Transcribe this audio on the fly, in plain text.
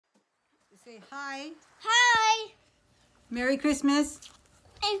Say hi. Hi. Merry Christmas.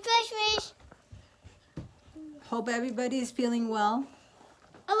 It's Christmas. Hope everybody is feeling well.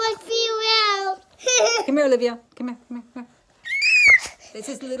 I want to feel well. Come here, Olivia. Come here. Come here. Come here. This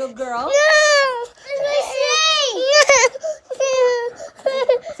is little girl. No.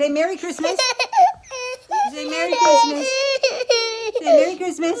 Say Merry Christmas. Say Merry Christmas. Say Merry Christmas. Merry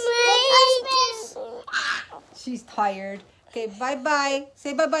Christmas. She's tired. Okay, bye-bye.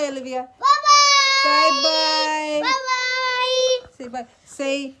 Say bye-bye, Olivia. Bye-bye. Bye-bye. Bye-bye. Say bye.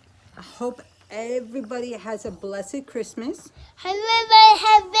 Say, I hope everybody has a blessed Christmas. Everybody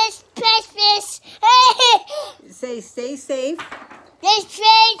have this Christmas. Say, stay safe. This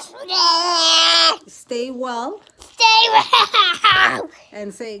Christmas. Stay well. Stay well.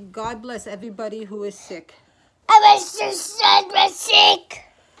 And say, God bless everybody who is sick. I was just sick.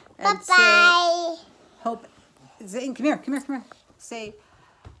 And Bye-bye. say, hope, say, come here. Say,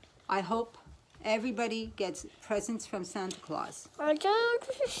 I hope everybody gets presents from Santa Claus.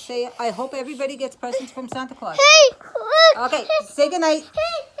 Say, I hope everybody gets presents from Santa Claus. Hey, look. Okay, say goodnight.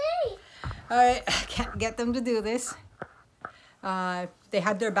 Hey. All right, I can't get them to do this. They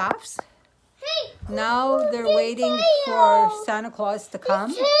had their baths. Hey. Now they're waiting for Santa Claus to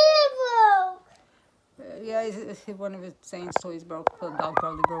come. Yeah, one of his Saint's toys broke. The dog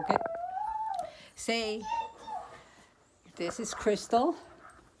probably broke it. Say, this is Crystal.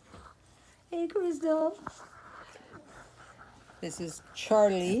 Hey, Crystal. This is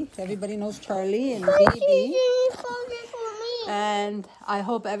Charlie. Everybody knows Charlie and Baby. And I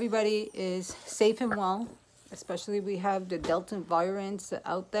hope everybody is safe and well. Especially we have the Delta variants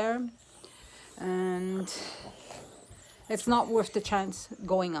out there. And it's not worth the chance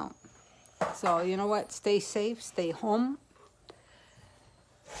going out. So, you know what? Stay safe. Stay home.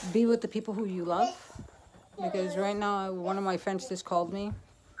 Be with the people who you love. Because right now, one of my friends just called me.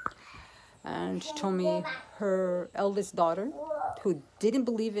 And she told me her eldest daughter, who didn't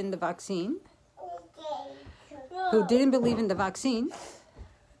believe in the vaccine,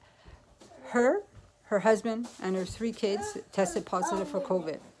 her husband, and her 3 kids tested positive for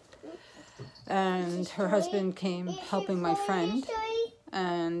COVID. And her husband came helping my friend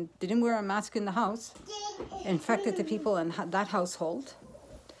and didn't wear a mask in the house, infected the people in that household.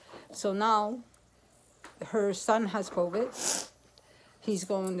 So now her son has COVID. He's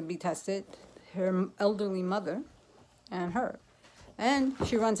going to be tested, her elderly mother and her. And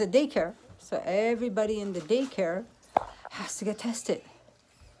she runs a daycare, so everybody in the daycare has to get tested.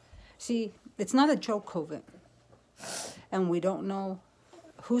 See, it's not a joke, COVID. And we don't know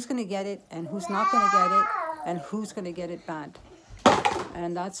who's going to get it and who's not going to get it and who's going to get it bad.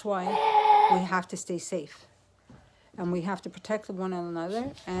 And that's why we have to stay safe. And we have to protect one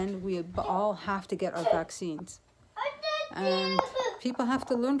another, and we all have to get our vaccines. And people have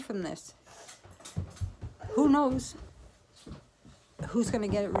to learn from this. Who knows who's going to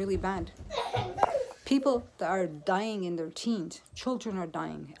get it really bad? People that are dying in their teens, children are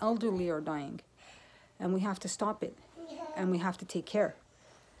dying, elderly are dying. And we have to stop it. And we have to take care.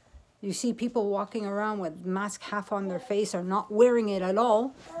 You see people walking around with mask half on their face or not wearing it at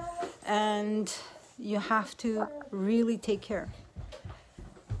all. And you have to really take care.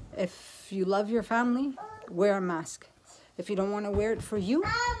 If you love your family, wear a mask. If you don't want to wear it for you,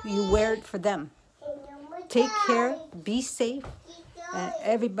 you wear it for them. Take care, be safe, and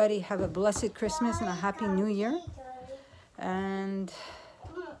everybody have a blessed Christmas and a happy New Year. And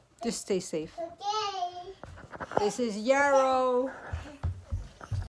just stay safe. This is Yarrow.